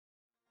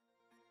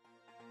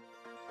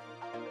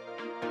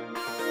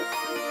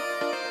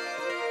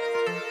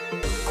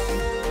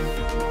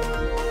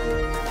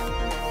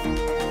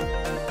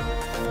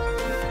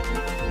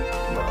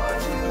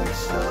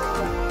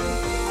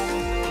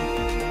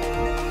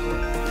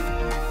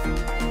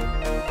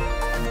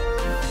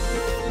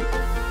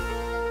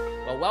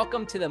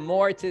Welcome to the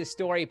More to the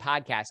Story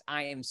podcast.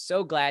 I am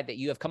so glad that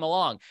you have come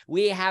along.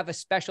 We have a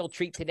special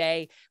treat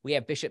today. We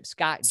have Bishop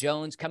Scott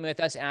Jones coming with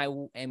us, and I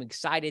am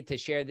excited to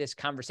share this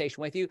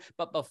conversation with you.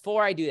 But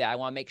before I do that, I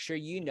want to make sure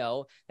you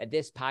know that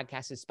this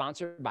podcast is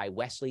sponsored by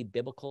Wesley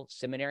Biblical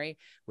Seminary,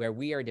 where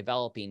we are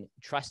developing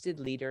trusted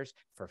leaders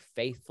for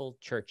faithful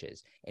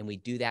churches. And we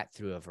do that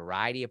through a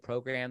variety of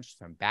programs,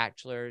 from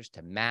bachelor's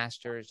to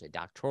master's to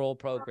doctoral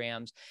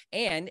programs,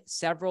 and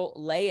several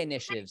lay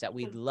initiatives that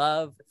we'd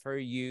love for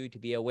you to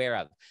be aware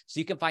of. So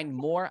you can find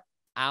more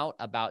out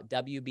about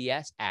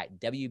WBS at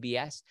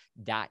wbs.edu.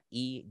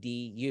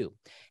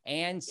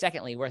 And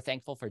secondly, we're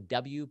thankful for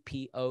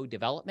WPO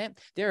Development.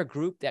 They're a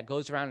group that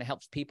goes around and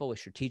helps people with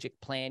strategic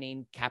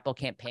planning, capital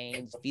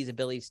campaigns,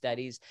 feasibility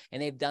studies,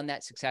 and they've done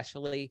that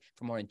successfully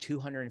for more than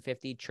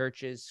 250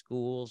 churches,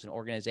 schools, and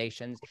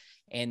organizations.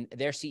 And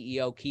their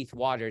CEO, Keith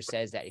Waters,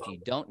 says that if you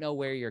don't know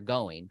where you're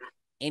going,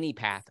 any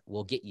path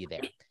will get you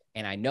there.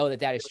 And I know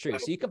that that is true.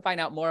 So you can find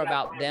out more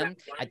about them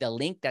at the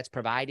link that's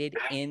provided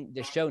in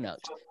the show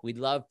notes. We'd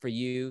love for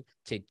you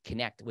to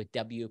connect with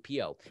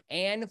WPO.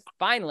 And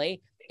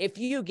finally, if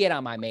you get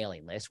on my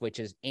mailing list, which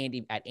is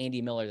Andy at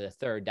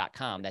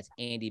andymillerthird.com, that's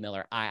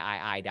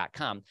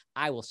andymillerIII.com,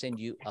 I will send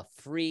you a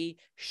free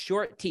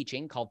short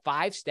teaching called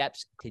 5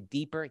 Steps to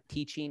Deeper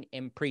Teaching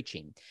and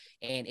Preaching.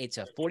 And it's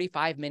a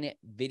 45-minute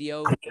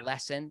video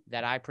lesson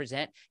that I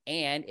present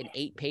and an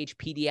 8-page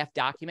PDF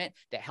document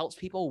that helps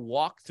people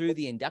walk through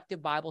the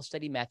inductive Bible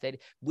study method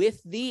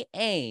with the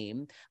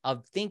aim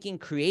of thinking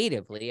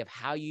creatively of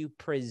how you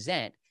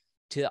present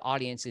to the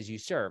audiences you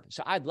serve.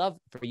 So I'd love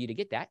for you to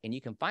get that, and you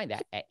can find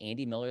that at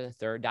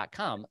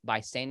andymillerthird.com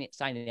by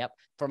signing up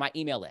for my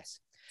email list.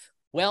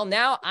 Well,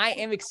 now I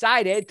am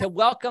excited to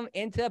welcome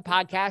into the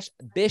podcast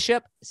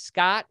Bishop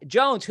Scott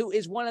Jones, who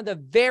is one of the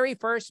very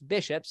first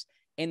bishops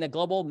in the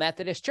Global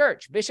Methodist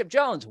Church. Bishop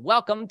Jones,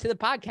 welcome to the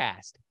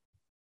podcast.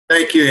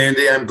 Thank you,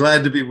 Andy. I'm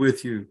glad to be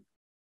with you.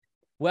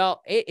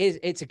 Well,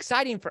 it's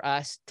exciting for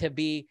us to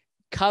be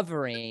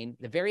covering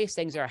the various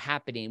things that are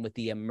happening with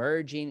the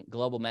emerging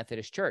Global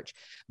Methodist Church.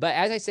 But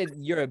as I said,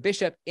 you're a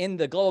bishop in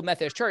the Global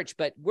Methodist Church,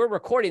 but we're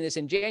recording this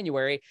in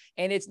January,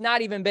 and it's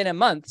not even been a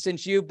month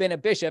since you've been a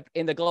bishop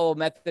in the Global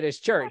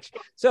Methodist Church.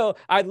 So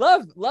I'd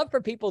love for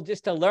people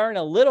just to learn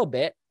a little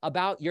bit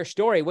about your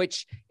story,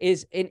 which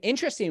is an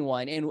interesting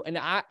one. And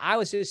I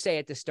was to say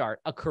at the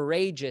start, a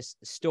courageous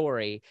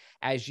story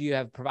as you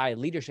have provided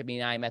leadership in the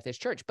United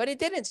Methodist Church. But it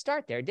didn't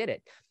start there, did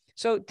it?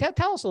 So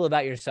tell us a little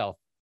about yourself.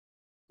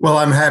 Well,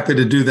 I'm happy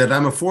to do that.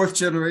 I'm a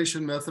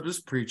 4th-generation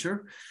Methodist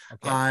preacher.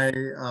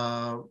 Okay.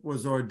 I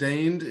was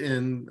ordained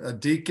in a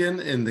deacon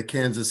in the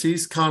Kansas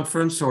East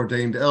Conference,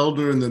 ordained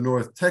elder in the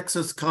North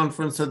Texas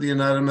Conference of the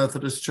United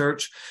Methodist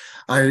Church.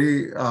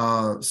 I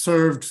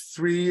served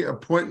 3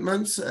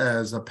 appointments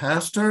as a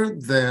pastor,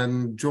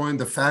 then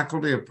joined the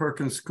faculty of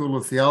Perkins School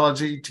of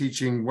Theology,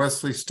 teaching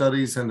Wesley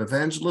Studies and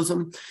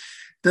Evangelism.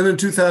 Then in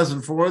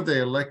 2004,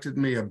 they elected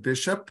me a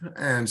bishop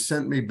and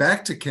sent me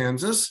back to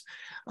Kansas,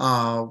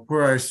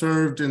 where I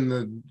served in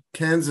the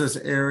Kansas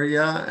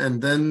area,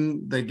 and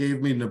then they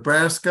gave me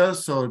Nebraska,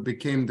 so it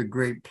became the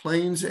Great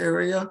Plains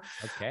area.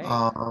 Okay.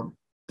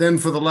 Then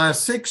for the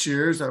last 6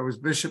 years, I was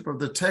bishop of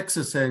the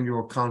Texas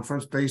Annual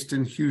Conference based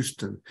in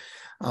Houston.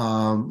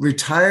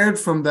 Retired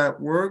from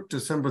that work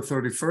December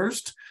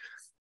 31st.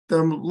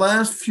 The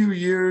last few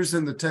years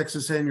in the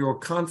Texas Annual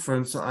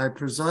Conference, I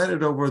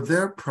presided over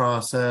their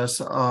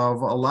process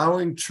of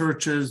allowing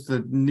churches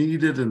that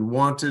needed and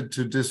wanted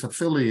to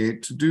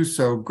disaffiliate to do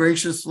so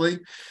graciously.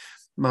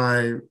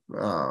 My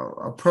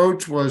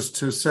approach was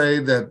to say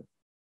that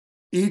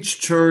each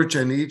church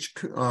and each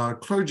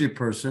clergy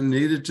person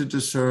needed to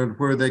discern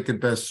where they could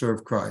best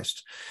serve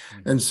Christ.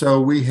 And so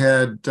we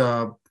had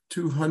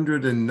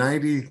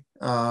 290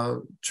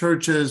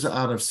 churches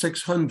out of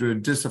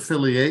 600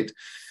 disaffiliate.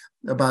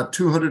 About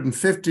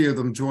 250 of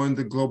them joined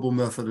the Global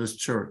Methodist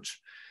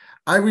Church.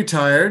 I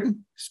retired,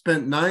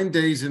 spent 9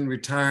 days in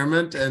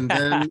retirement, and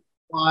then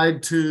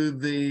applied to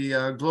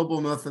the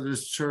Global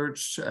Methodist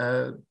Church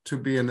to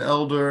be an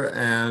elder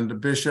and a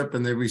bishop,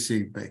 and they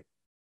received me.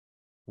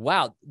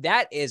 Wow,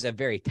 that is a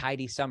very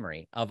tidy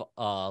summary of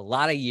a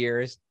lot of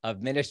years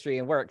of ministry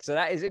and work. So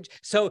that is it.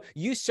 So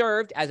you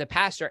served as a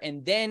pastor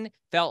and then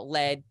felt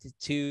led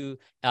to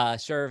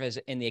serve as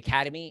in the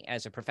academy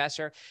as a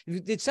professor.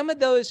 Did some of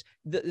those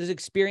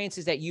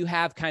experiences that you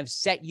have kind of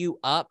set you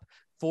up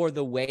for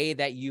the way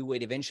that you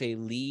would eventually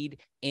lead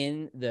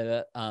in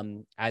the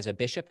as a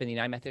bishop in the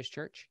United Methodist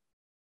Church?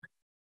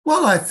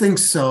 Well, I think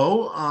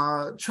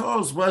so.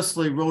 Charles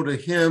Wesley wrote a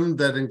hymn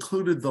that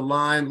included the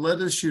line, "Let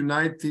us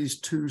unite these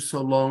two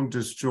so long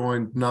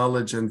disjoined,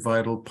 knowledge and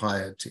vital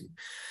piety."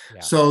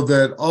 Yeah. So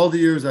that all the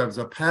years I was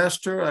a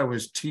pastor, I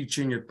was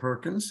teaching at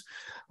Perkins.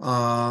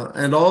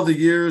 And all the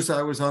years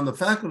I was on the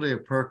faculty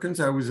of Perkins,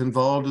 I was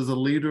involved as a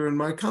leader in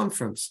my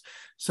conference.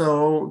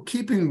 So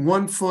keeping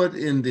one foot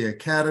in the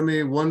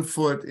academy, one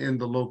foot in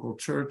the local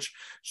church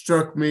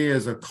struck me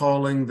as a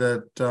calling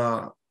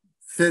that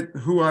fit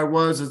who I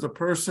was as a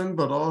person,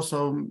 but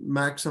also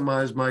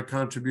maximize my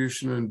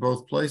contribution in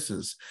both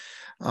places.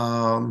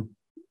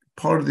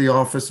 part of the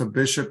office of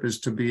bishop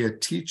is to be a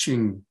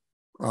teaching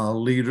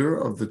leader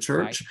of the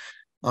church.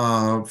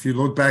 Right. If you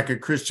look back at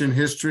Christian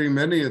history,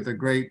 many of the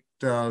great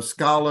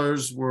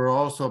scholars were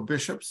also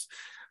bishops.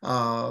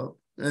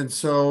 And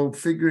so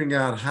figuring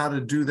out how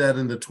to do that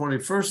in the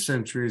 21st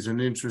century is an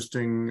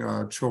interesting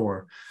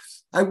chore.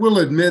 I will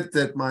admit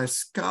that my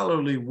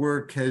scholarly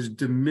work has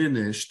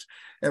diminished.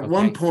 At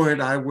one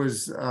point, I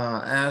was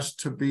asked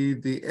to be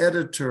the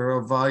editor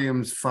of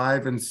volumes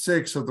 5 and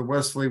 6 of the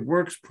Wesley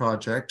Works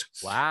Project.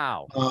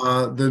 Wow.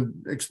 The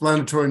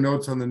explanatory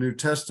notes on the New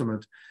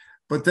Testament.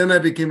 But then I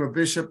became a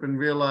bishop and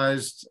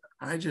realized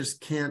I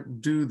just can't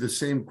do the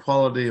same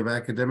quality of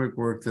academic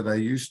work that I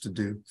used to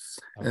do.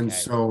 Okay. And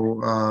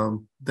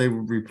so they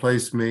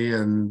replaced me,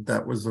 and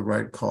that was the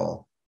right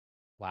call.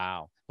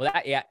 Wow. Well,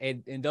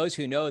 and those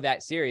who know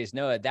that series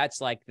know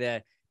that's like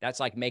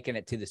making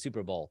it to the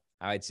Super Bowl,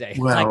 I would say.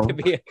 Well,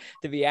 like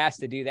to be asked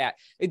to do that.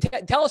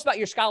 Tell us about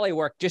your scholarly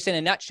work, just in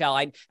a nutshell.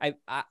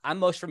 I'm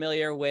most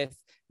familiar with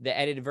the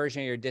edited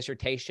version of your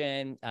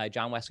dissertation,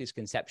 John Wesley's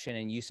Conception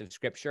and Use of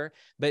Scripture.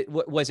 But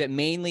was it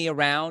mainly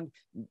around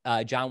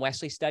John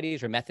Wesley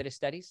studies or Methodist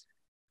studies?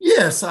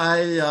 Yes,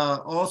 I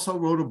also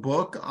wrote a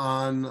book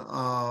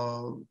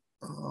on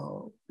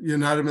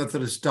United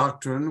Methodist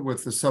doctrine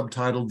with the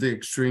subtitle The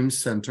Extreme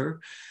Center.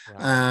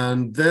 Wow.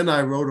 And then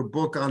I wrote a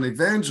book on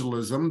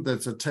evangelism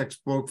that's a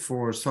textbook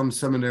for some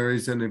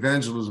seminaries and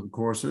evangelism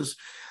courses.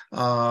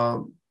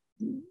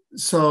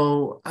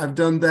 So I've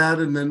done that,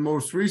 and then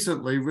most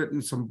recently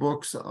written some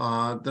books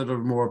that are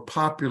more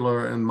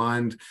popular in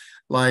mind,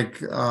 like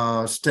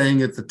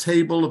Staying at the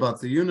Table, about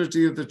the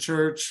unity of the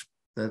church.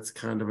 That's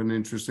kind of an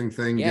interesting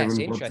thing,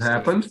 given what's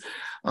happened.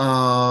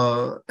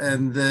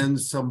 And then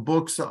some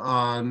books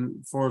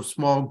for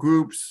small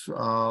groups,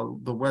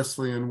 the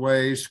Wesleyan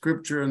Way,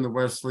 Scripture in the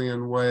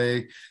Wesleyan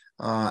Way,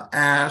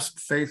 Ask,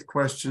 Faith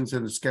Questions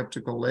in a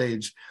Skeptical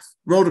Age.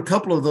 Wrote a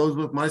couple of those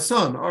with my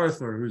son,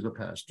 Arthur, who's a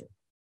pastor.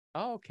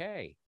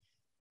 Okay.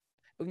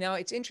 Now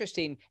it's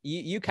interesting.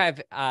 You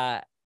kind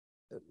of,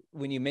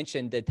 when you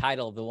mentioned the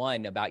title of the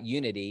one about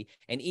unity,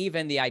 and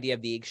even the idea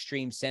of the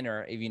extreme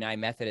center of United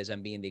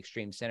Methodism being the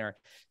extreme center,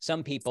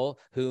 some people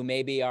who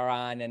maybe are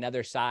on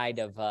another side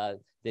of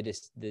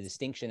the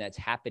distinction that's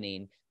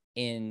happening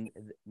in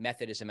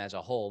Methodism as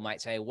a whole might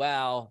say,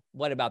 well,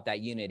 what about that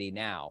unity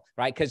now,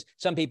 right? Because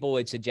some people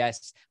would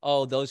suggest,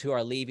 oh, those who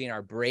are leaving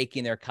are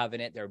breaking their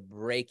covenant. They're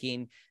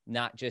breaking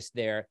not just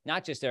their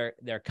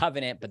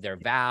covenant, but their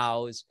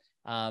vows.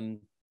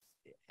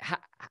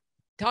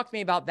 Talk to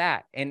me about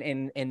that,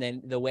 and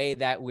then the way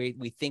that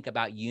we think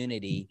about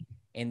unity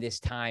in this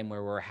time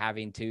where we're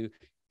having to,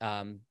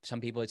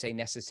 some people would say,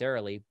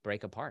 necessarily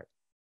break apart.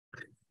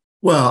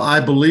 Well, I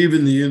believe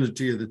in the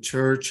unity of the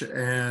church,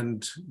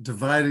 and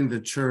dividing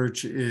the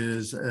church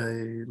is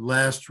a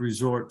last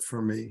resort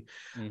for me.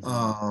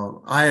 Mm-hmm.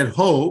 I had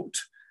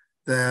hoped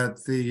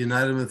that the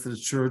United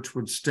Methodist Church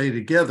would stay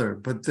together,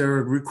 but there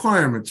are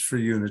requirements for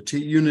unity.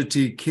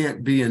 Unity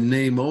can't be in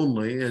name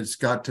only. It's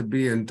got to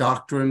be in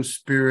doctrine,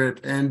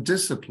 spirit, and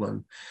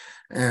discipline.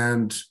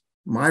 And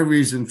my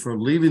reason for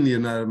leaving the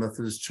United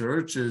Methodist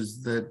Church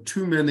is that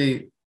too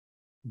many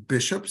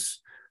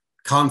bishops,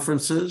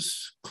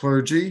 conferences,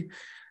 clergy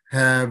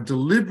have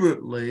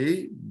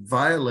deliberately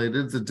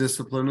violated the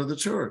discipline of the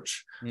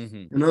church.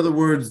 Mm-hmm. In other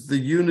words, the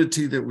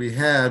unity that we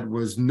had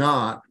was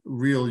not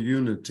real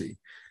unity.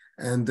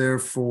 And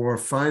therefore,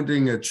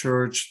 finding a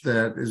church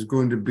that is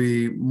going to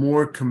be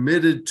more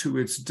committed to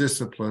its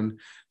discipline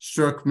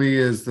struck me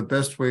as the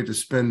best way to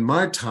spend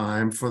my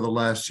time for the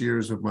last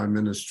years of my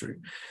ministry.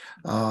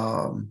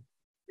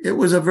 It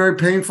was a very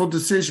painful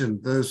decision.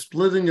 The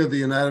splitting of the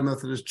United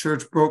Methodist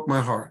Church broke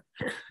my heart.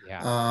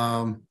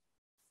 Yeah.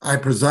 I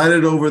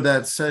presided over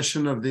that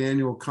session of the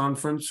annual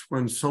conference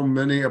when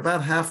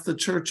about half the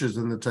churches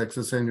in the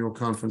Texas Annual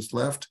Conference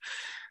left.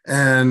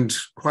 And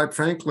quite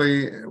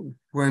frankly,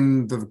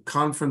 when the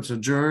conference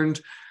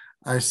adjourned,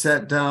 I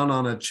sat down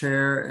on a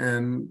chair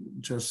and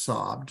just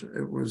sobbed.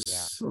 It was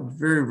a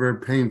very, very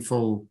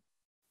painful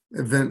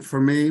event for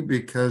me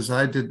because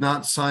I did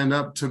not sign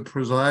up to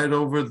preside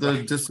over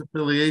the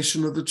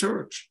disaffiliation of the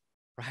church.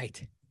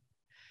 Right.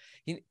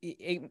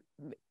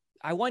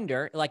 I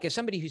wonder, like, as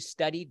somebody who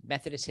studied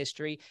Methodist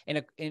history, and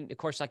of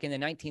course, like in the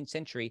 19th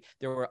century,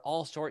 there were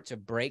all sorts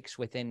of breaks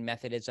within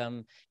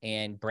Methodism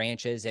and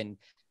branches, and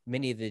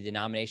many of the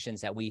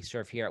denominations that we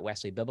serve here at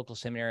Wesley Biblical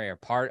Seminary are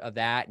part of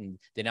that. And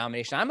the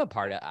denomination I'm a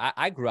part of,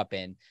 I grew up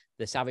in,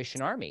 the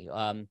Salvation Army,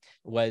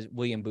 was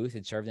William Booth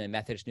had served in the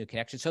Methodist New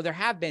Connection. So there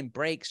have been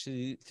breaks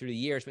through the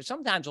years, but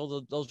sometimes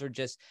those are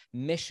just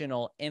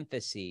missional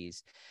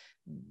emphases.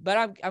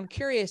 But I'm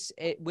curious,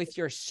 with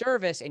your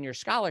service and your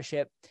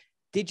scholarship,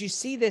 did you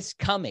see this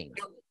coming?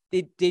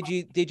 Did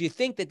you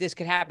think that this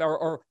could happen,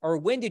 or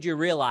when did you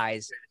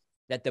realize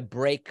that the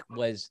break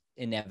was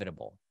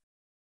inevitable?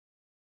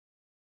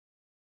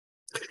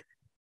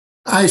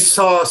 I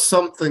saw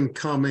something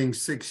coming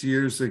 6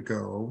 years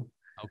ago.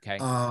 Okay.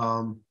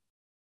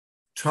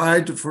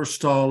 Tried to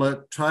forestall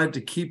it, tried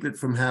to keep it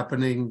from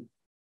happening,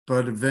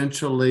 but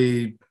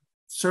eventually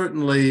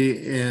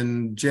certainly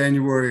in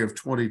January of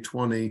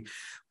 2020,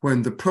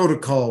 when the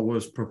protocol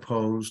was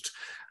proposed,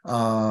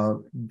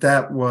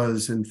 that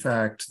was in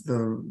fact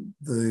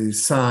the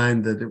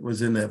sign that it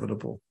was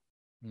inevitable.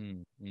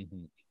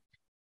 Mm-hmm.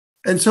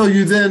 And so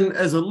you then,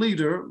 as a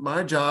leader,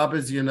 my job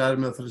as the United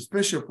Methodist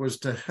Bishop was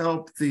to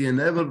help the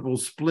inevitable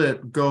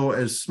split go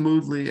as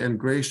smoothly and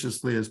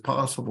graciously as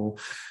possible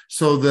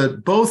so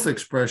that both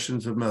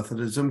expressions of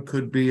Methodism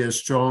could be as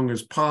strong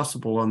as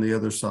possible on the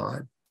other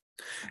side.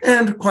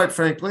 And quite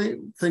frankly,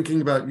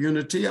 thinking about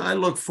unity, I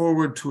look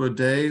forward to a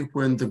day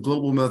when the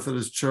Global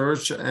Methodist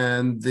Church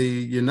and the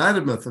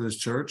United Methodist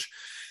Church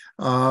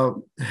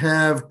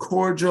have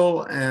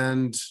cordial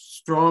and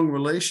strong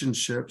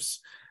relationships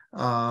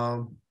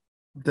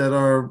that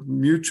are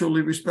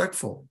mutually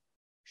respectful.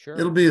 Sure.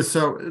 It'll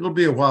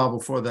be a while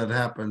before that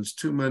happens.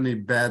 Too many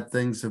bad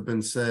things have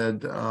been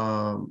said,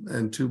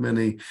 and too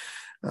many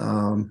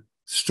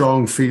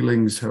strong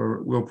feelings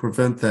will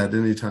prevent that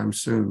anytime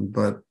soon.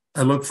 But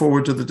I look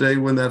forward to the day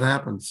when that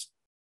happens.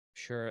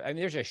 Sure. I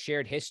mean, there's a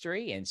shared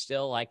history, and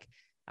still, like,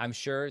 I'm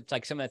sure it's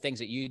like some of the things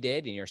that you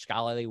did in your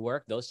scholarly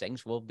work, those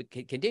things will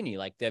continue.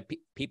 Like the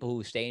people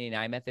who stay in the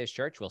United Methodist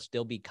Church will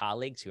still be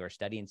colleagues who are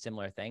studying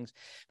similar things.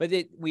 But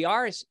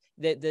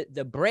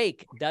the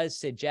break does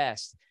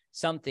suggest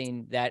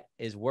something that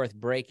is worth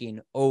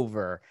breaking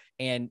over.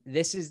 And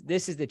this is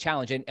the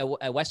challenge. And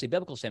at Wesley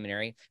Biblical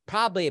Seminary,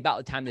 probably about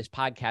the time this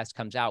podcast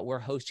comes out, we're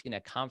hosting a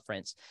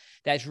conference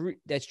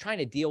that's trying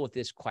to deal with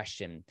this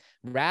question,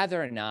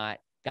 whether or not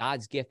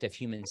God's gift of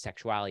human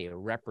sexuality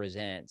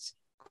represents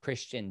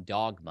Christian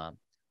dogma,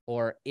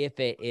 or if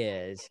it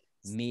is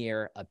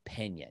mere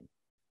opinion.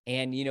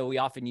 And, we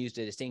often use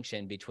the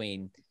distinction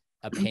between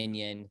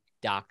opinion,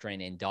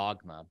 doctrine, and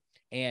dogma.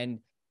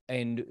 And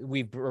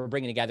we're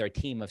bringing together a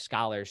team of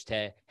scholars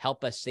to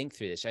help us think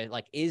through this. Right?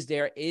 Like, is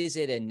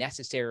it a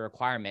necessary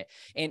requirement?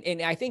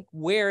 And I think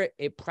where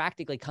it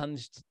practically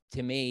comes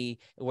to me,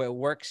 where it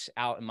works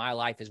out in my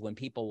life, is when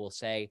people will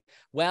say,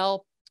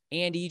 well,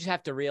 Andy, you just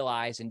have to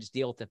realize and just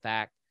deal with the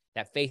fact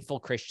that faithful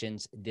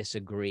Christians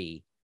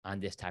disagree on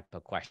this type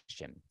of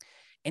question.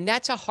 And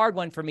that's a hard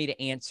one for me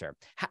to answer.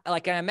 I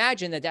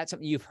imagine that that's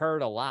something you've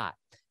heard a lot.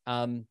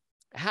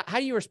 How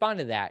do you respond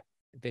to that,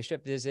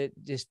 Bishop? Is it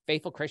just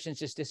faithful Christians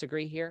just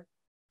disagree here?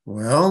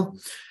 Well,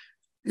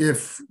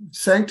 if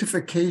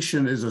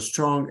sanctification is a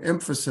strong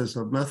emphasis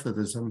of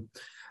Methodism,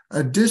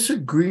 a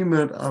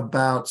disagreement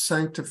about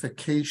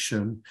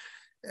sanctification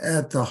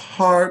at the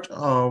heart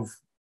of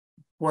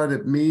what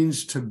it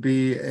means to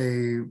be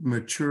a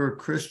mature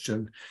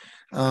Christian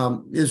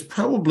is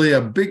probably a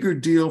bigger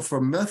deal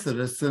for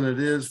Methodists than it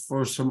is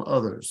for some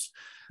others.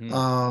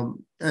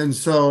 And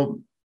so,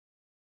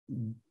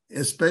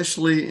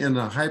 especially in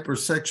a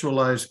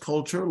hypersexualized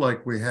culture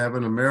like we have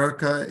in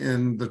America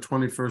in the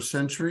 21st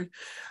century,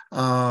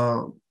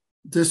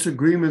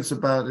 disagreements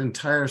about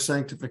entire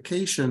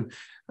sanctification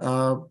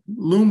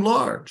loom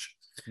large.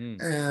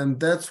 And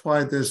that's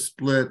why this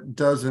split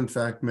does, in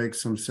fact, make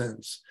some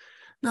sense.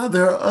 Now,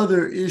 there are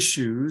other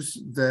issues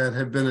that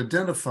have been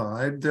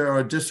identified. There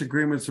are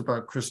disagreements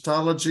about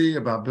Christology,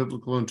 about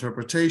biblical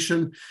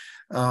interpretation.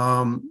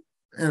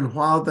 And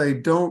while they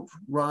don't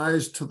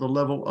rise to the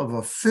level of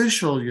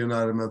official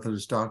United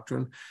Methodist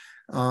doctrine,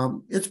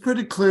 it's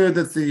pretty clear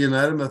that the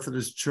United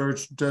Methodist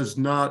Church does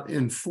not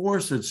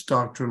enforce its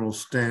doctrinal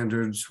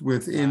standards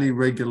with any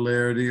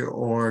regularity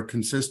or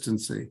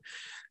consistency.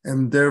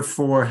 And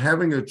therefore,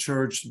 having a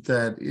church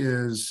that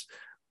is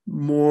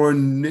more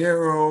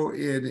narrow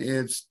in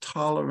its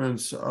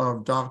tolerance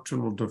of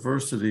doctrinal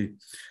diversity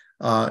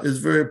is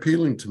very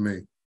appealing to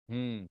me.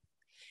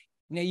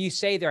 Now, you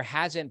say there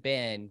hasn't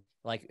been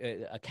like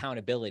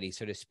accountability,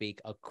 so to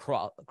speak,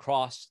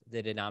 across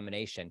the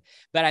denomination.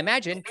 But I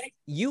imagine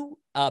you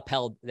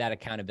upheld that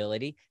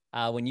accountability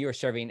when you were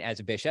serving as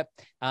a bishop.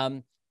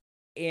 And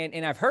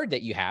I've heard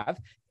that you have,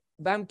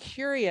 but I'm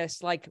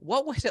curious, like,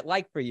 what was it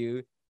like for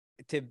you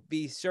to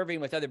be serving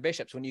with other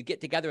bishops when you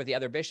get together with the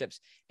other bishops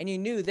and you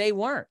knew they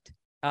weren't?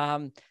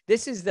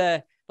 This is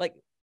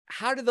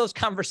how did those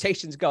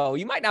conversations go?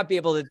 You might not be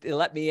able to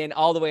let me in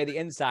all the way to the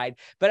inside,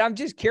 but I'm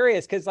just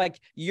curious because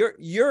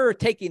you're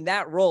taking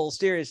that role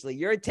seriously.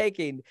 You're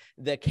taking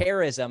the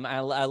charism. I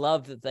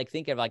love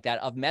thinking of like that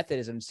of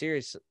Methodism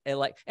seriously.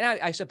 And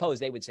I suppose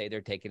they would say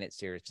they're taking it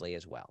seriously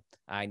as well.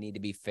 I need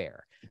to be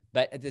fair,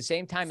 but at the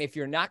same time, if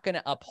you're not going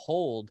to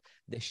uphold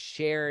the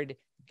shared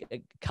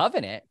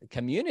covenant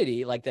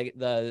community, like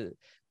the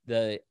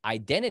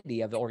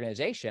identity of the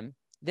organization,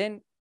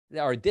 then,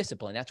 or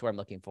discipline, that's what I'm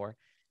looking for,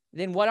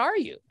 then what are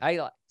you?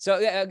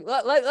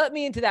 Let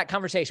me into that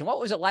conversation. What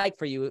was it like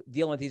for you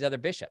dealing with these other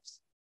bishops?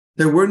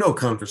 There were no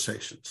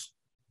conversations.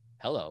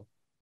 Hello.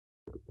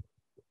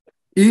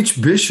 Each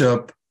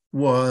bishop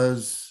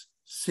was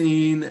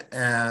seen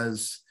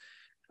as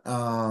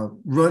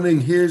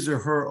running his or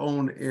her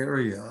own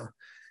area,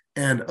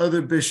 and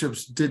other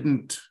bishops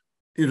didn't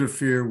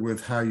interfere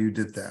with how you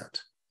did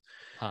that.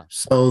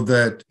 So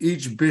that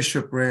each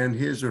bishop ran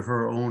his or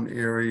her own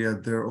area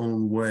their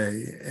own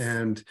way.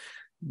 And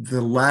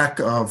the lack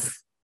of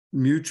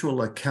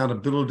mutual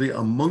accountability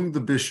among the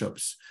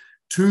bishops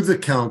to the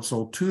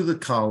council, to the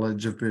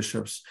College of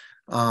Bishops,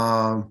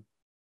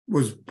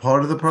 was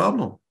part of the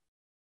problem.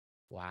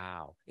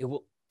 Wow.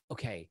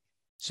 Okay.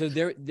 So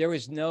there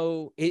was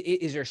no,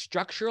 is there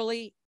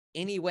structurally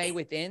any way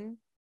within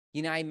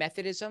United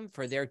Methodism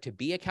for there to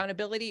be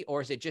accountability,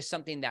 or is it just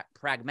something that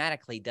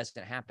pragmatically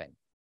doesn't happen?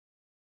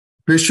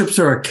 Bishops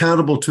are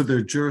accountable to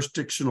their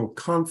jurisdictional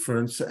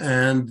conference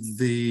and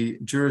the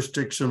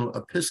jurisdictional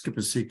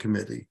episcopacy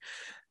committee,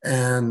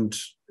 and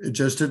it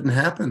just didn't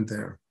happen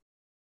there.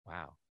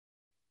 Wow.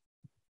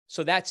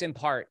 So that's in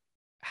part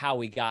how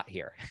we got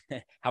here,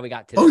 how we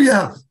got to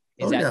this.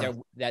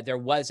 That there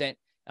wasn't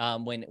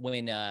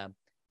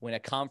when a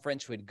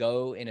conference would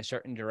go in a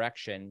certain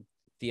direction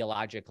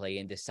theologically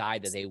and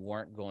decide that they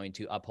weren't going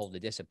to uphold the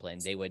discipline,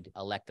 they would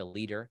elect a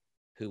leader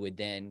who would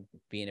then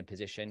be in a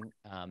position.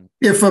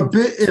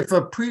 If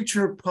a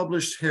preacher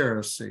published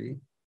heresy,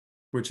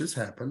 which has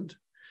happened,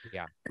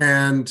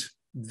 and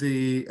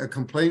a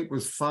complaint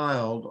was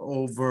filed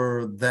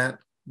over that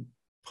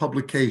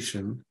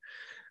publication,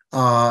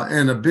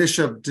 and a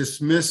bishop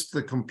dismissed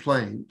the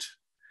complaint,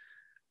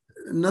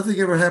 nothing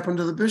ever happened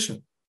to the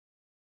bishop.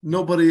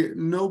 There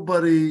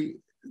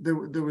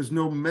was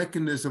no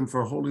mechanism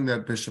for holding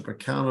that bishop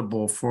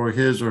accountable for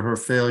his or her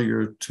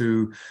failure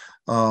to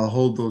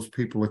hold those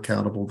people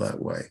accountable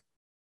that way.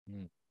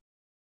 Mm.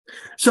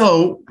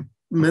 So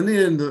many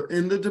in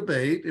the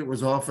debate, it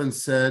was often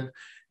said,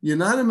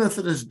 United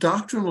Methodist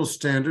doctrinal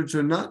standards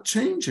are not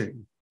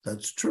changing.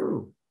 That's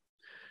true.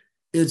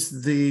 It's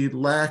the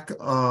lack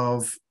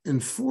of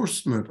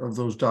enforcement of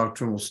those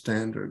doctrinal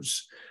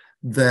standards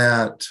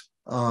that,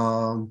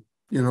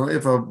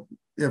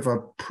 if a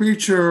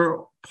preacher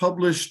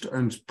published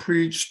and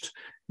preached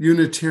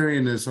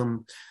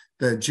Unitarianism,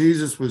 that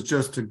Jesus was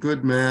just a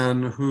good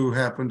man who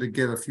happened to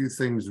get a few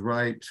things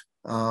right,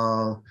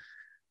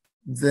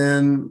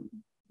 then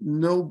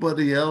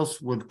nobody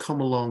else would come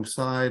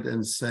alongside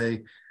and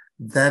say,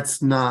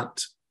 that's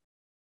not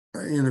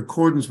in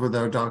accordance with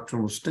our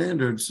doctrinal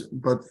standards.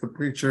 But the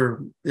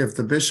preacher, if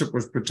the bishop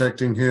was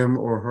protecting him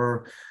or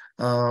her,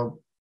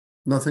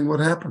 nothing would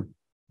happen.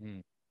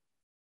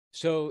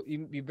 So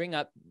you bring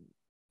up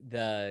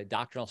the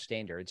doctrinal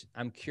standards.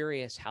 I'm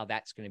curious how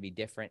that's going to be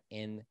different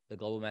in the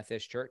Global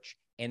Methodist Church.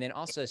 And then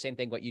also the same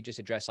thing, what you just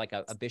addressed, like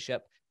a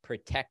bishop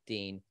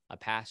protecting a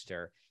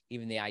pastor,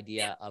 even the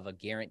idea of a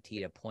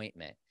guaranteed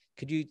appointment.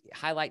 Could you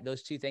highlight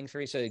those two things for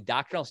me? So the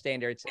doctrinal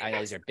standards, I know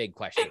these are big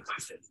questions,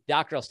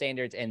 doctrinal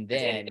standards, and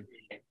then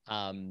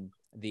a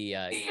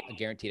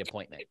guaranteed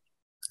appointment.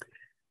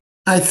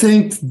 I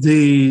think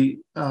the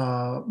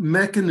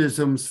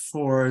mechanisms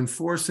for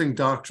enforcing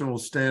doctrinal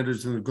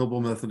standards in the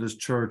Global Methodist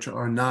Church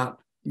are not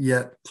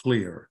yet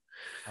clear.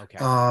 Okay.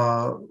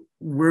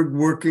 We're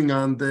working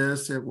on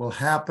this. It will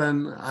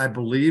happen. I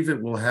believe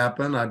it will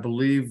happen. I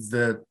believe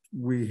that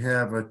we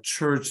have a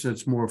church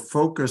that's more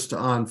focused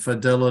on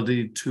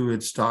fidelity to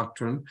its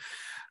doctrine.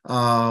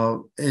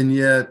 And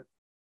yet,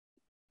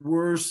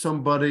 were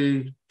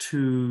somebody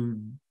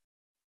to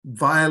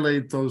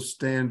violate those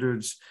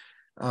standards,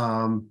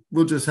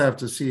 we'll just have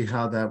to see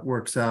how that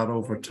works out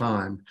over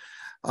time.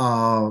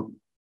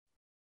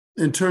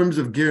 In terms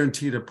of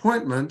guaranteed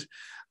appointment,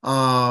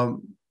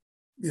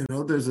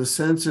 there's a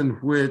sense in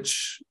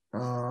which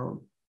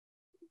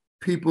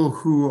people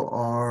who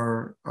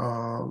are,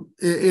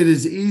 it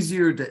is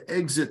easier to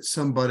exit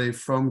somebody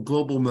from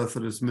Global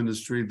Methodist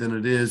ministry than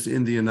it is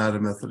in the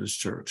United Methodist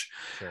Church.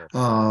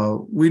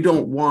 Sure. We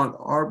don't want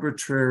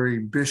arbitrary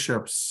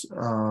bishops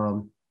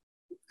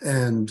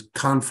and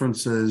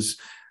conferences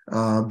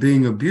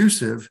being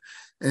abusive,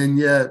 and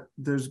yet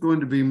there's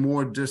going to be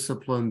more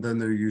discipline than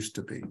there used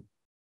to be.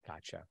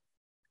 Gotcha.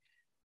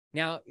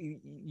 Now,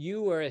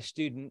 you were a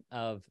student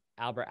of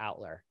Albert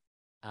Outler,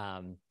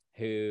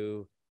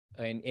 who,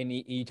 and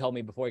you told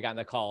me before we got on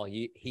the call,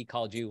 he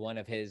called you one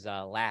of his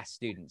last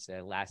students, one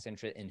of the last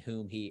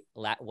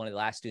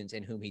students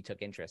in whom he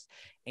took interest.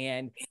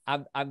 And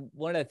I'm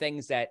one of the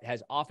things that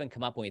has often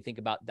come up when we think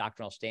about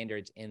doctrinal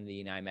standards in the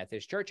United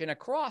Methodist Church and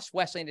across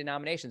Wesleyan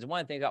denominations. And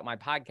one of the things about my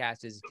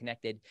podcast is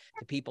connected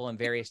to people in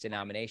various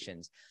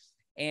denominations.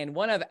 And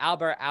one of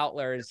Albert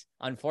Outler's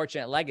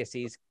unfortunate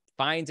legacies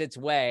finds its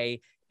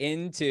way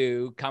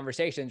into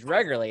conversations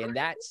regularly, and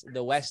that's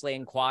the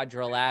Wesleyan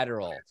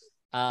quadrilateral.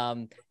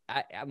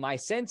 My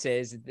sense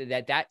is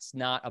that that's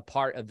not a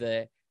part of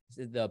the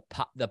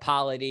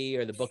polity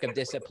or the Book of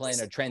Discipline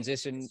or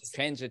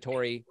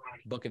transitory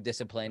Book of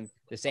Discipline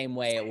the same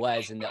way it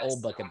was in the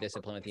old Book of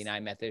Discipline with the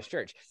United Methodist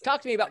Church.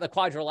 Talk to me about the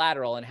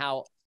quadrilateral and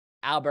how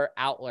Albert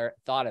Outler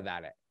thought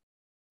about it.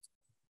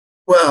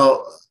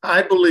 Well,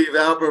 I believe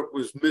Albert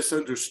was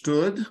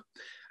misunderstood.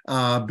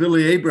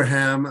 Billy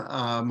Abraham,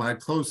 my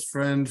close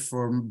friend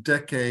for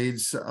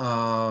decades,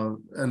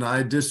 and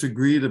I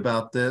disagreed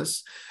about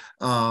this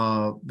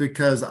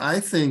because I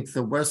think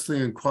the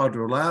Wesleyan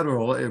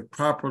quadrilateral, if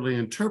properly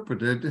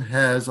interpreted,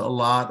 has a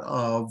lot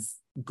of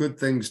good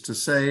things to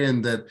say,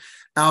 and that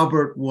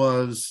Albert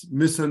was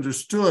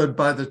misunderstood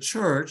by the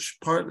church,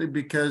 partly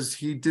because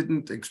he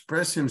didn't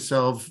express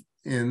himself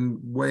in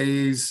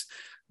ways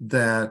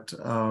that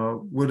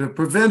would have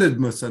prevented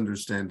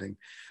misunderstanding.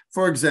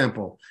 For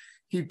example,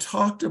 he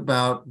talked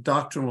about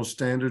doctrinal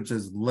standards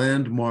as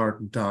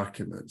landmark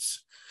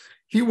documents.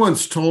 He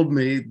once told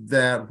me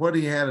that what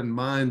he had in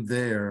mind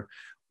there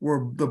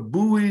were the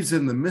buoys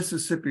in the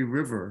Mississippi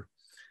River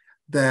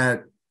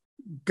that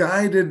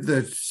guided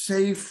the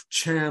safe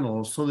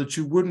channel so that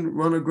you wouldn't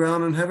run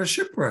aground and have a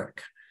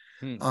shipwreck.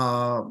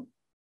 And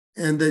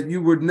that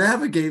you would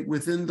navigate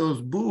within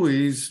those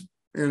buoys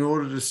in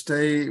order to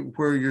stay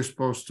where you're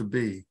supposed to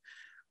be.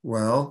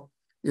 Well,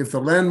 if the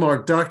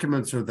landmark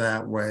documents are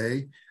that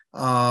way,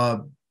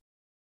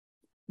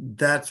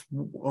 that's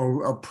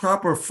a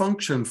proper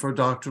function for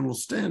doctrinal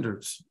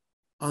standards.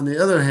 On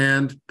the other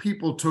hand,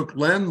 people took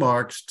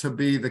landmarks to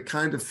be the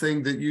kind of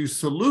thing that you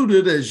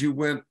saluted as you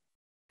went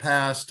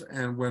past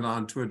and went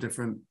on to a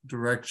different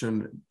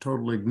direction,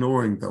 totally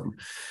ignoring them.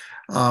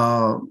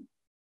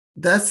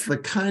 That's the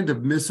kind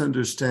of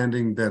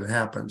misunderstanding that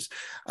happens.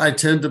 I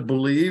tend to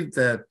believe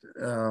that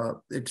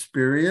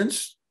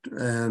experience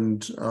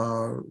and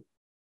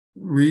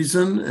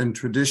reason and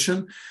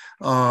tradition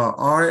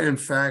are in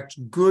fact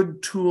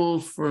good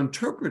tools for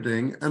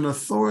interpreting an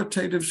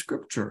authoritative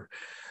scripture.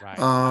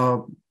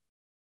 Right.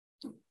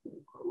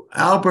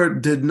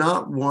 Albert did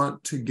not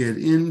want to get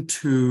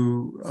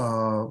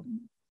into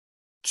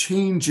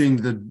changing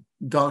the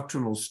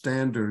doctrinal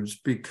standards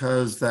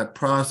because that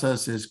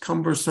process is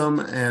cumbersome,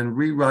 and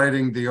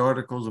rewriting the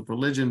articles of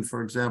religion,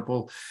 for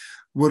example,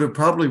 would have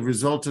probably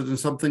resulted in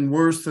something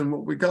worse than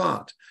what we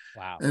got.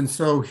 Wow. And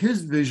so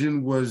his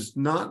vision was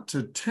not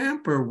to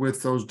tamper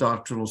with those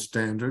doctrinal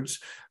standards,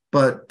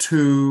 but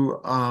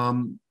to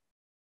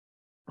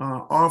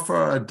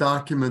offer a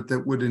document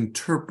that would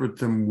interpret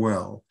them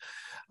well.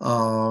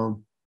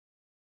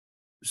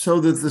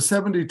 So that the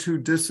 72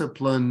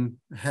 discipline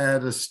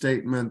had a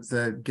statement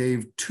that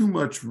gave too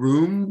much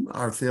room,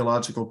 our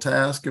theological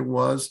task it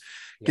was,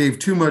 gave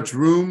too much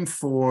room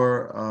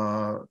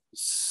for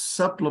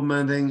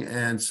supplementing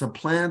and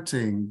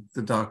supplanting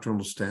the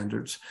doctrinal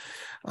standards.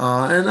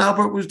 And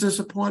Albert was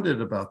disappointed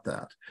about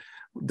that.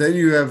 Then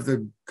you have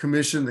the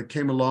commission that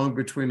came along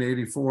between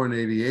 84 and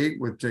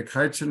 88 with Dick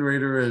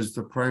Heitzenrater as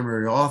the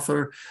primary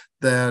author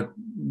that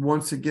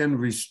once again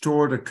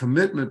restored a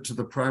commitment to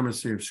the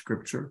primacy of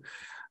Scripture.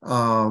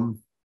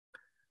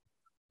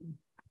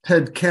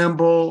 Ted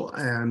Campbell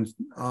and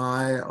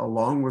I,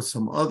 along with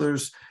some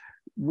others,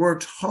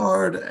 worked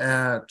hard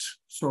at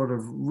sort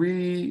of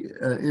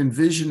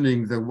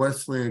re-envisioning the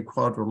Wesleyan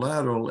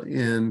quadrilateral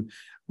in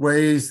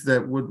ways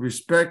that would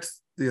respect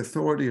the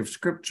authority of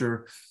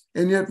Scripture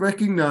and yet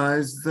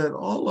recognize that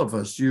all of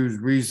us use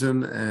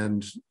reason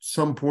and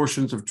some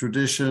portions of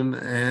tradition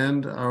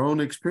and our own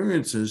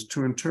experiences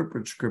to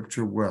interpret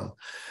Scripture well.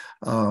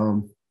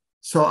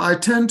 So I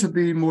tend to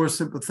be more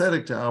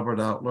sympathetic to Albert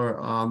Outler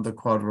on the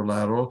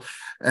quadrilateral,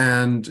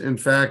 and in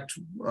fact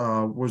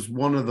was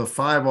one of the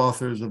 5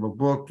 authors of a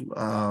book.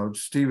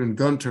 Stephen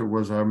Gunter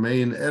was our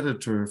main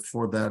editor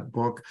for that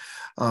book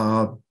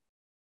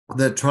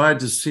that tried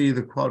to see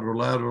the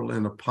quadrilateral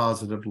in a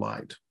positive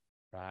light.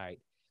 Right.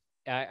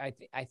 I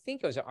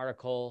think it was an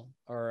article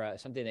or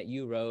something that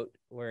you wrote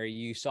where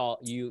you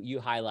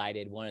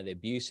highlighted one of the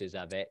abuses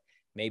of it,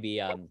 maybe,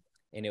 and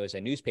it was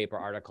a newspaper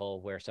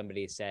article where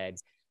somebody said,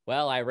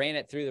 well, I ran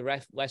it through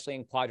the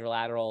Wesleyan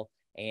quadrilateral,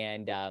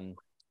 and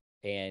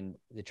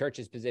the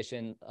church's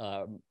position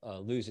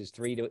loses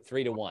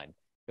 3-1.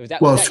 Was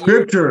that, well, was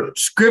that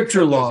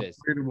scripture law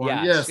 3-1.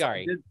 Yeah, yes,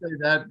 sorry. I did say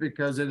that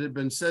because it had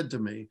been said to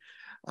me.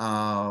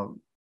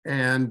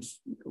 And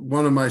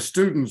one of my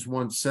students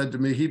once said to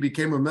me, he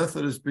became a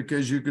Methodist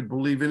because you could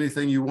believe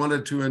anything you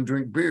wanted to and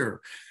drink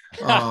beer.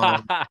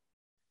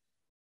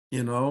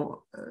 You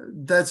know,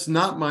 that's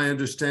not my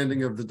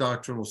understanding of the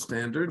doctrinal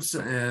standards.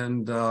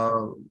 And,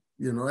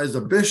 you know, as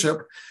a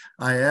bishop,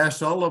 I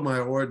asked all of my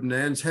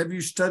ordinands, have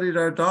you studied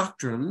our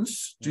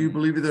doctrines? Do you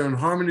believe they're in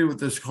harmony with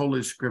this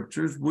Holy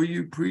Scriptures? Will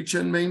you preach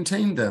and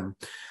maintain them?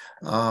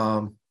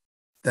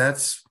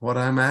 That's what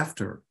I'm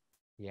after.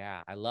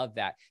 Yeah, I love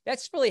that.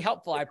 That's really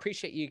helpful. I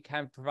appreciate you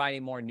kind of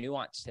providing more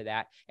nuance to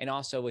that, and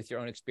also with your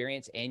own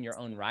experience and your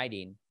own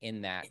writing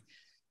in that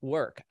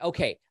work.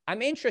 Okay,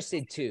 I'm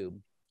interested too.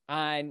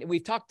 And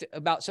we've talked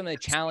about some of the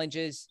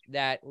challenges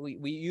that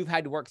you've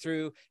had to work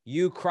through,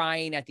 you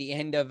crying at the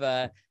end of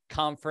a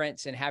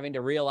conference and having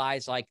to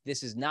realize, like,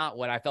 this is not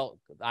what I felt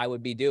I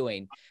would be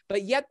doing.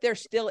 But yet there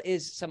still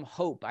is some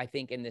hope, I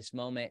think, in this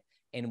moment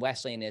in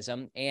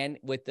Wesleyanism and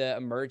with the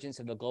emergence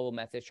of the Global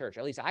Methodist Church.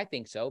 At least I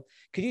think so.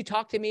 Could you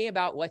talk to me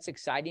about what's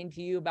exciting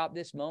to you about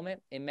this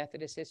moment in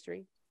Methodist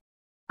history?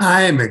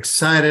 I am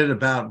excited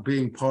about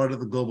being part of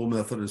the Global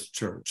Methodist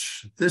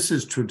Church. This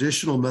is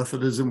traditional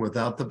Methodism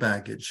without the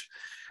baggage.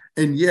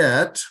 And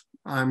yet,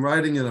 I'm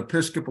writing an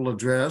Episcopal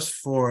address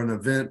for an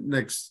event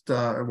next,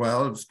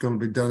 it's going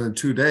to be done in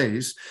 2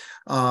 days.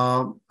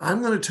 I'm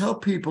going to tell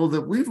people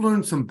that we've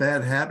learned some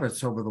bad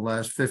habits over the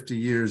last 50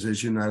 years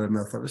as United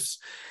Methodists.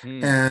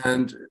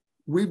 And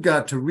we've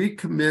got to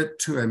recommit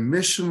to a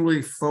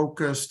missionally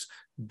focused,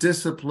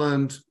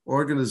 disciplined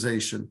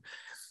organization.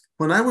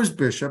 When I was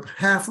bishop,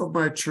 half of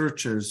my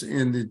churches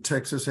in the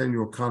Texas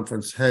Annual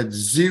Conference had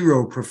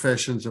 0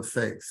 professions of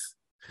faith.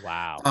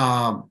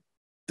 Wow.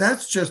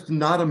 That's just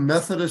not a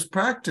Methodist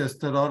practice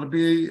that ought to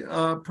be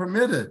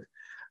permitted.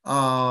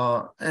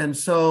 And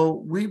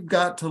so we've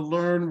got to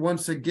learn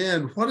once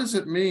again, what does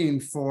it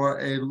mean for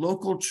a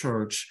local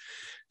church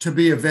to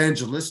be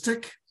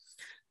evangelistic,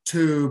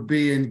 to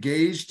be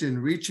engaged in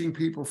reaching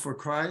people for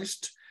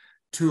Christ,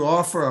 to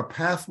offer a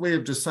pathway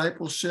of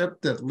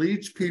discipleship that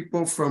leads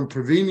people from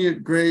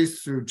prevenient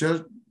grace through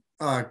just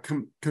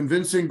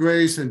convincing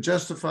grace and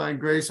justifying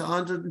grace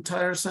on to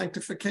entire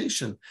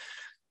sanctification.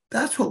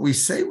 That's what we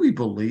say we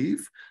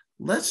believe.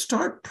 Let's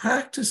start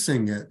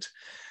practicing it.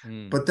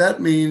 But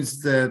that means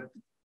that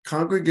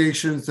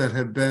congregations that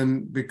have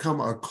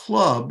become a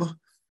club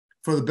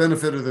for the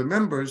benefit of their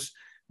members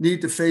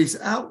need to face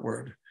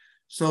outward,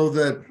 so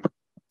that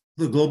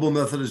the Global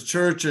Methodist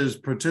Church is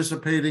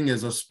participating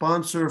as a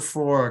sponsor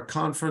for a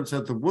conference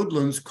at the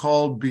Woodlands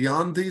called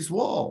Beyond These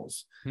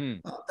Walls.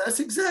 That's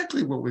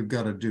exactly what we've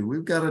got to do.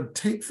 We've got to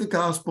take the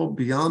gospel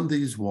beyond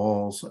these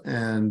walls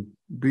and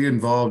be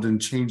involved in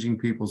changing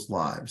people's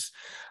lives.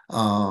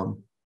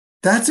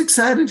 That's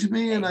exciting to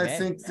me. And I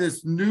think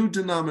this new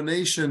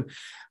denomination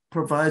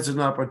provides an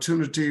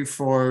opportunity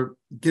for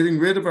getting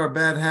rid of our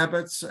bad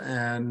habits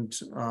and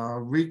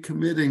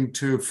recommitting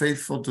to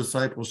faithful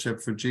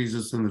discipleship for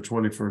Jesus in the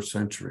 21st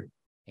century.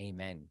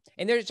 Amen.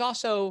 And there's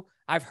also,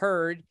 I've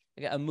heard,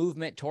 a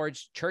movement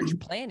towards church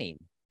planning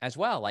as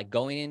well, like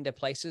going into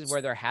places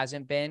where there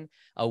hasn't been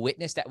a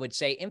witness that would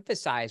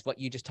emphasize what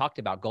you just talked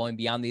about, going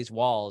beyond these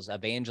walls,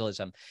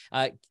 evangelism.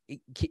 I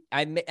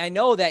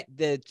know that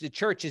the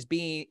church is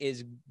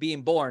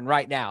being born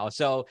right now.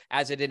 So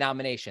as a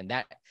denomination,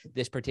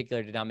 this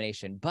particular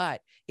denomination,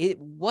 but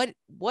what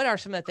are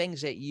some of the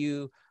things that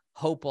you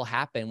hope will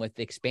happen with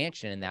the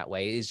expansion in that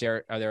way?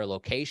 Are there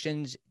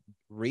locations,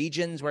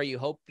 regions where you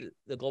hope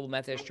the Global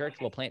Methodist Church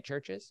will plant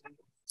churches?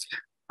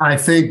 I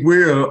think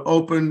we're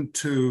open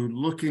to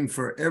looking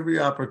for every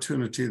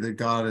opportunity that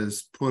God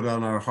has put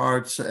on our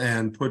hearts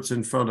and puts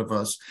in front of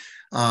us.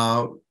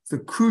 The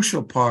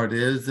crucial part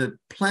is that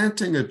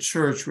planting a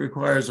church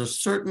requires a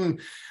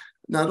certain,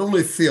 not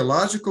only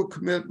theological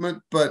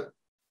commitment, but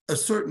a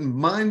certain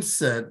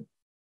mindset,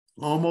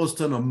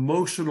 almost an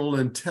emotional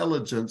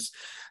intelligence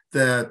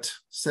that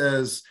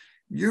says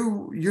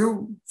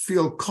you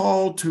feel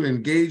called to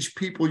engage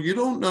people you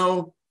don't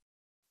know,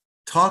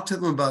 talk to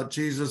them about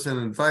Jesus, and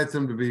invite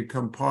them to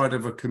become part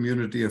of a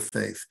community of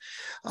faith.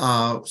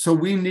 So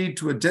we need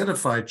to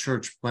identify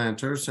church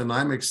planters, and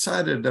I'm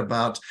excited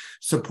about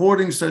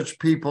supporting such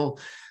people.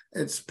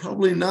 It's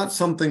probably not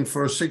something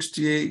for a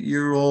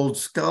 68-year-old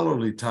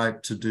scholarly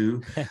type to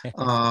do.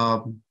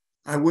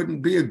 I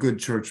wouldn't be a good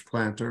church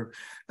planter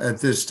at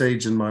this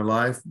stage in my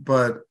life,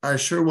 but I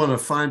sure want to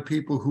find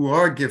people who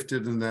are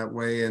gifted in that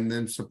way and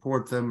then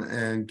support them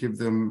and give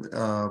them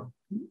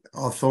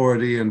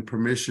authority and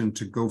permission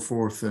to go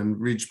forth and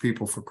reach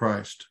people for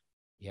Christ.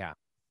 Yeah.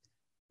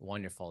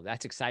 Wonderful.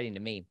 That's exciting to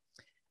me.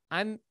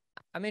 I'm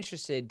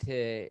interested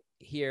to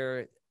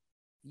hear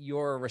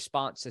your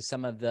response to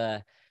some of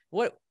the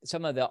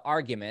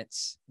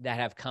arguments that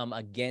have come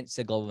against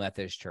the Global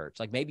Methodist Church.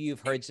 Like maybe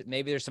you've heard,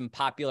 maybe there's some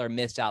popular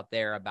myths out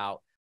there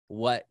about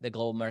what the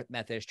Global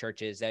Methodist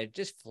Church is that are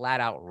just flat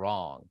out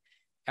wrong.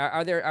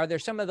 Are there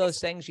some of those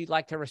things you'd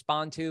like to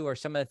respond to, or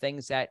some of the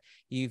things that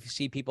you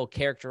see people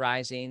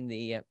characterizing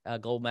the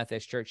Global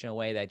Methodist Church in a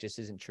way that just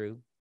isn't true?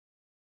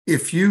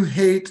 If you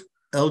hate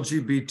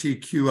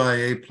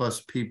LGBTQIA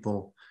plus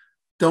people,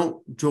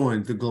 don't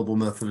join the Global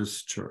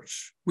Methodist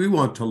Church. We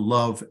want to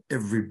love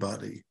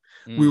everybody.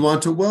 We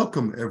want to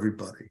welcome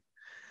everybody.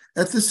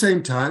 At the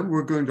same time,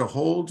 we're going to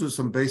hold to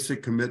some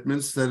basic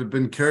commitments that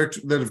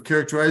have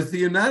characterized the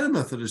United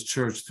Methodist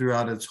Church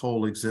throughout its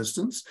whole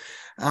existence.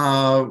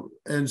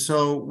 And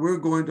so we're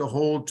going to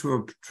hold to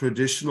a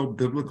traditional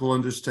biblical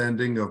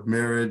understanding of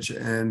marriage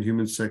and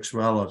human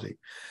sexuality.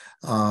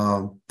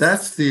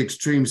 That's the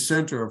extreme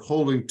center of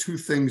holding two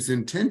things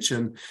in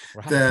tension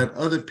that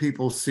other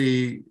people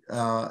see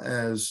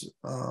as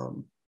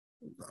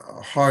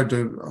hard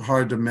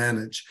to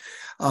manage.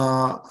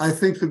 I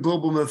think the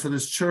Global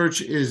Methodist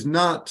Church is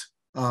not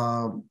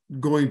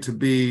going to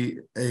be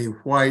a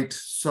white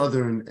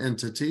Southern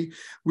entity.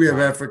 We have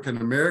African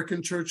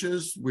American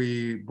churches.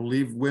 We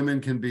believe women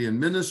can be in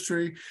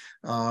ministry.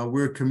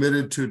 We're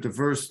committed to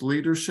diverse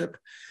leadership.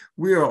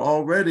 We are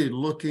already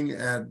looking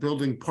at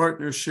building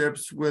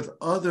partnerships with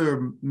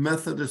other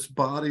Methodist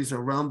bodies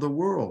around the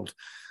world,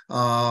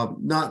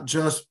 not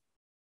just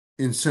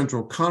in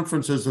central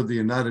conferences of the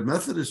United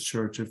Methodist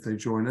Church, if they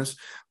join us,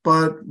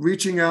 but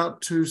reaching out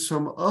to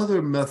some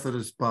other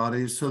Methodist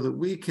bodies so that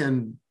we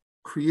can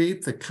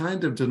create the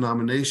kind of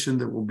denomination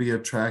that will be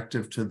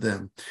attractive to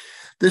them.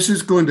 This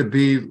is going to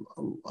be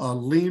a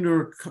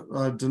leaner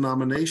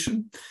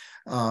denomination.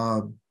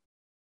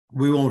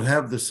 We won't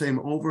have the same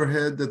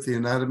overhead that the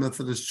United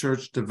Methodist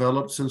Church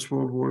developed since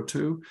World War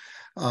II,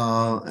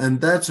 and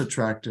that's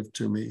attractive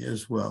to me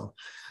as well.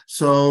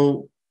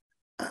 So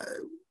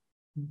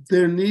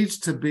there needs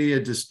to be a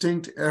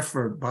distinct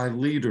effort by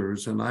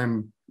leaders, and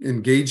I'm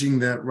engaging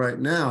that right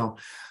now,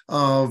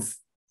 of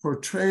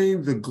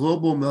portraying the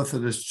Global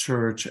Methodist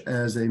Church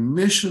as a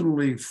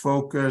missionally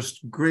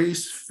focused,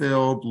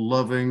 grace-filled,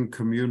 loving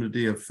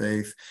community of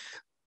faith,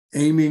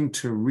 aiming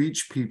to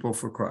reach people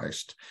for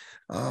Christ.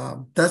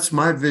 That's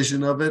my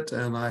vision of it,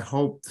 and I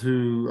hope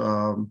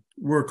to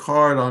work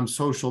hard on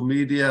social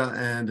media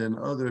and in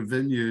other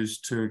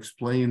venues to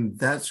explain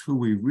that's who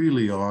we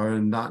really are,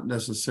 and not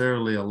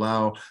necessarily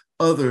allow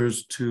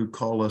others to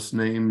call us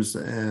names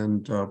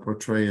and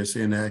portray us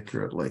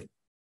inaccurately.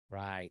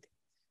 Right.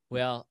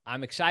 Well,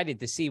 I'm excited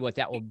to see what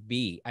that will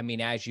be. I mean,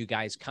 as you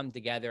guys come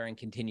together and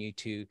continue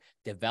to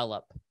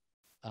develop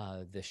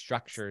the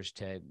structures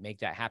to make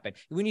that happen.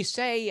 When you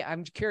say,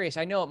 I'm curious,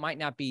 I know it might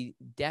not be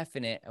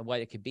definite what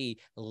it could be,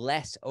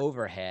 less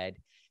overhead.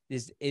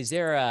 Is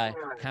there a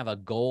kind of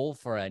a goal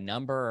for a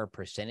number or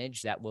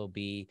percentage that will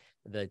be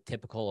the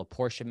typical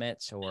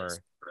apportionments or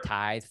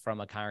tithe from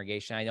a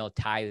congregation? I know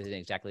tithe isn't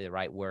exactly the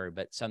right word,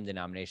 but some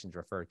denominations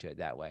refer to it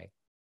that way.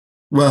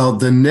 Well,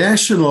 the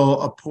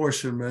national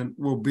apportionment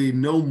will be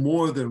no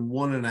more than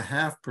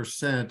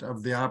 1.5%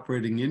 of the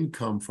operating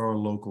income for our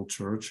local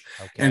church,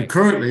 and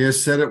currently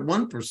is set at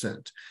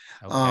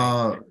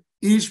 1%.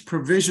 Each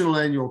provisional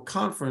annual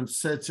conference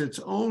sets its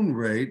own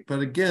rate, but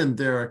again,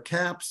 there are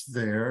caps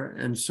there,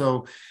 and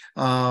so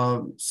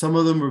some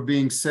of them are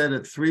being set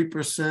at 3%,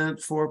 4%,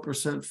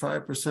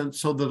 5%,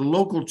 so that a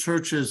local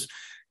church's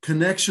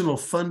connectional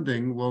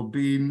funding will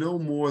be no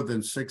more than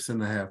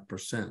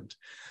 6.5%.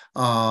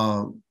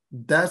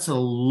 That's a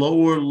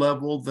lower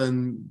level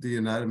than the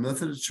United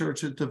Methodist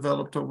Church has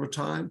developed over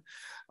time.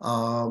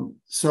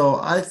 So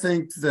I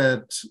think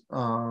that,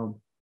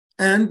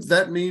 and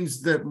that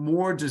means that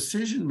more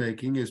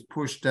decision-making is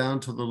pushed down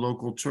to the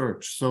local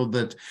church, so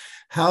that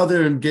how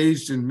they're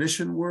engaged in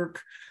mission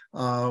work,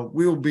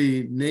 we'll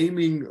be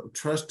naming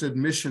trusted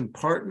mission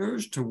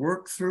partners to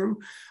work through,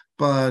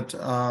 but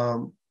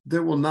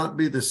there will not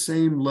be the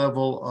same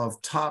level of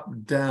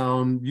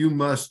top-down, you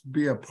must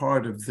be a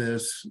part of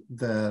this,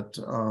 that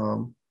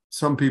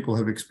some people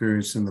have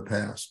experienced in the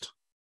past.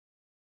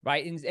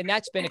 Right. And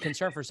that's been a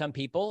concern for some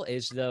people,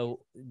 is the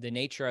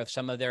nature of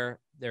some of their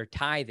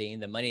tithing,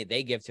 the money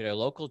they give to their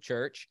local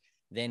church,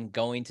 then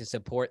going to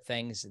support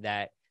things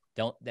that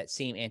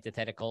seem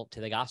antithetical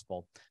to the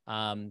gospel.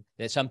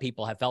 That some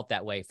people have felt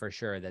that way for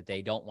sure, that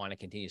they don't want to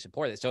continue to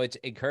support it. So it's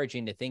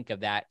encouraging to think of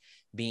that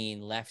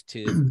being left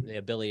to the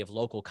ability of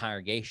local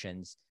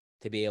congregations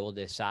to be able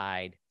to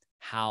decide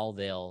how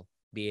they'll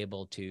be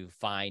able to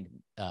find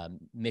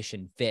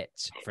mission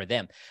fits for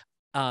them.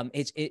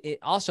 It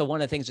also,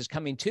 one of the things that's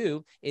coming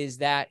too is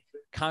that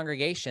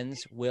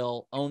congregations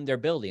will own their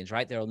buildings,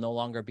 right? There will no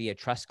longer be a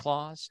trust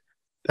clause.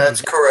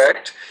 That's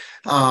correct.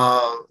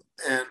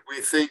 And we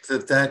think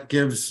that that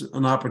gives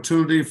an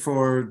opportunity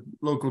for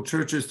local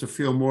churches to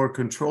feel more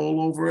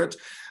control over it.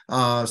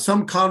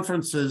 Some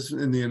conferences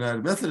in the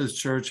United Methodist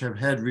Church have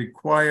had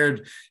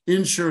required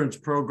insurance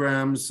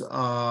programs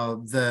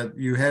that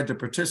you had to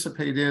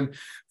participate in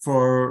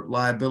for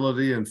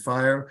liability and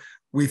fire.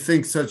 We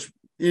think such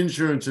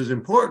insurance is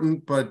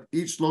important, but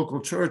each local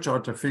church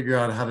ought to figure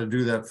out how to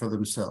do that for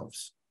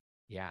themselves.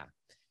 Yeah.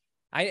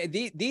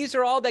 These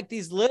are all like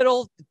these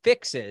little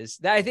fixes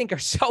that I think are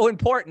so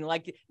important,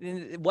 like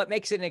what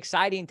makes it an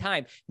exciting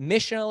time,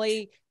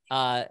 missionally,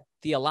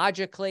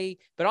 theologically,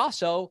 but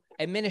also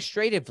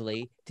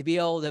administratively, to be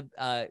able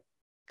to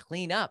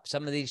clean up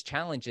some of these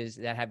challenges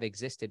that have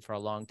existed for a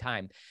long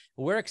time.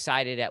 We're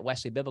excited at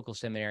Wesley Biblical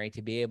Seminary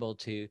to be able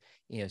to,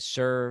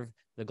 serve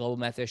the Global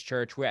Methodist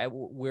Church.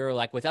 We're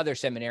like with other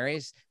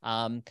seminaries,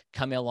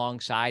 coming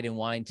alongside and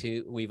wanting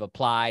to, we've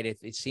applied.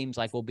 It seems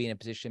like we'll be in a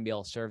position to be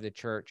able to serve the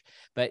church,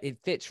 but it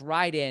fits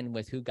right in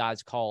with who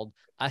God's called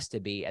us to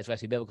be as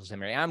Wesley Biblical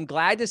Seminary. I'm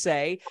glad to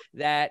say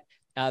that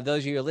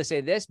those of you who are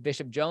listening to this,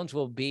 Bishop Jones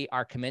will be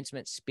our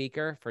commencement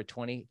speaker for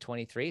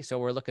 2023. So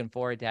we're looking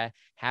forward to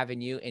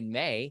having you in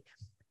May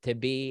to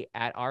be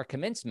at our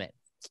commencement.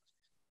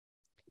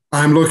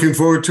 I'm looking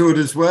forward to it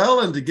as well,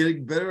 and to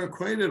getting better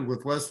acquainted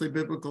with Wesley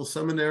Biblical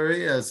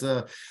Seminary as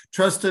a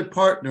trusted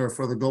partner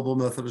for the Global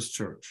Methodist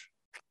Church.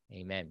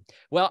 Amen.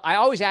 Well, I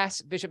always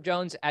ask Bishop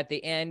Jones at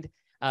the end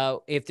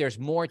if there's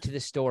more to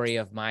the story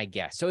of my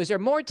guest. So is there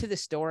more to the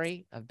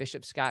story of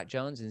Bishop Scott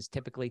Jones than is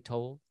typically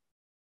told?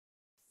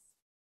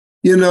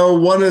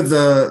 One of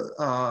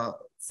the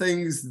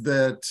things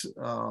that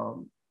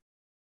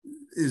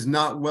is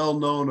not well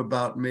known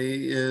about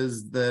me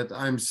is that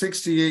I'm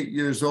 68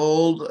 years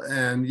old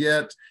and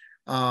yet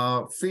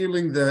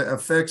feeling the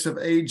effects of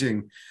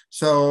aging.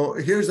 So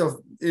here's an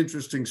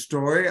interesting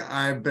story.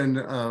 I've been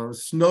a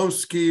snow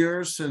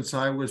skier since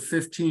I was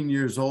 15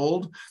 years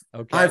old.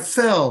 Okay. I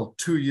fell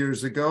 2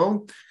 years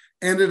ago,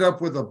 ended up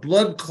with a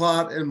blood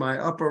clot in my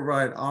upper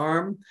right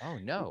arm. Oh,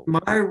 no.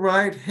 My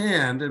right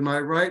hand and my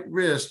right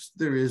wrist,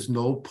 there is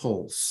no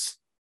pulse.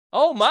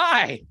 Oh,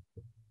 my.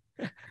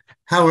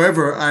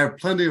 However, I have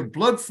plenty of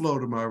blood flow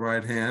to my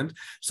right hand,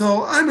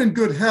 so I'm in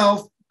good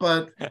health,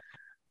 but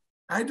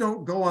I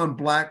don't go on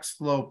black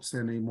slopes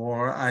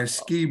anymore. I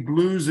ski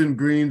blues and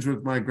greens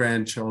with my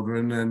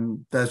grandchildren,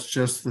 and that's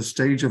just the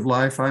stage of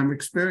life I'm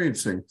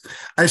experiencing.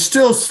 I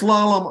still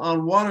slalom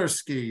on water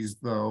skis,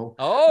 though.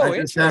 Oh, I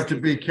just have to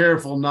be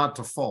careful not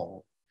to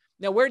fall.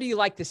 Now, where do you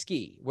like to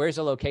ski? Where's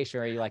the location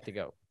where you like to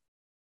go?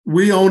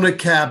 We own a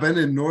cabin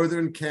in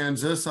northern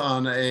Kansas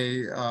on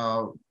a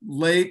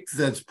lake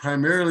that's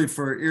primarily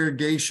for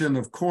irrigation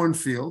of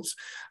cornfields.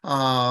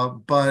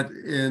 But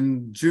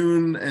in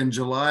June and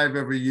July of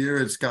every year,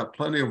 it's got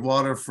plenty of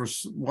water for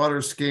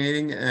water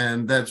skiing,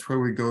 and that's where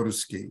we go to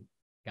ski.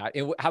 Got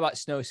it. How about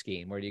snow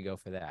skiing? Where do you go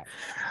for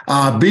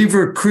that?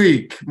 Beaver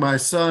Creek. My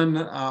son,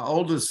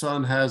 oldest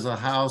son, has a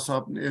house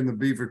up in the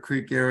Beaver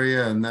Creek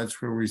area, and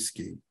that's where we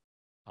ski.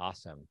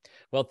 Awesome.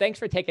 Well, thanks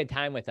for taking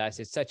time with us.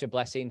 It's such a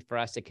blessing for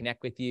us to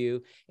connect with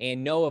you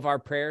and know of our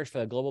prayers for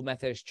the Global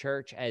Methodist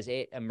Church as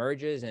it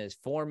emerges and is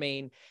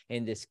forming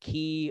in this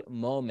key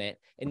moment,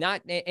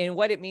 and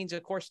what it means,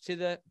 of course,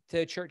 to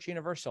Church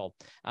Universal.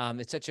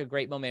 It's such a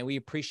great moment. We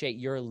appreciate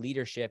your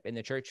leadership in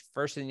the church,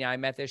 first in the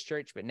United Methodist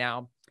Church, but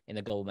now in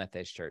the Global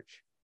Methodist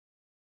Church.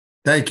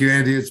 Thank you,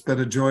 Andy. It's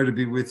been a joy to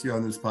be with you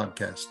on this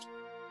podcast.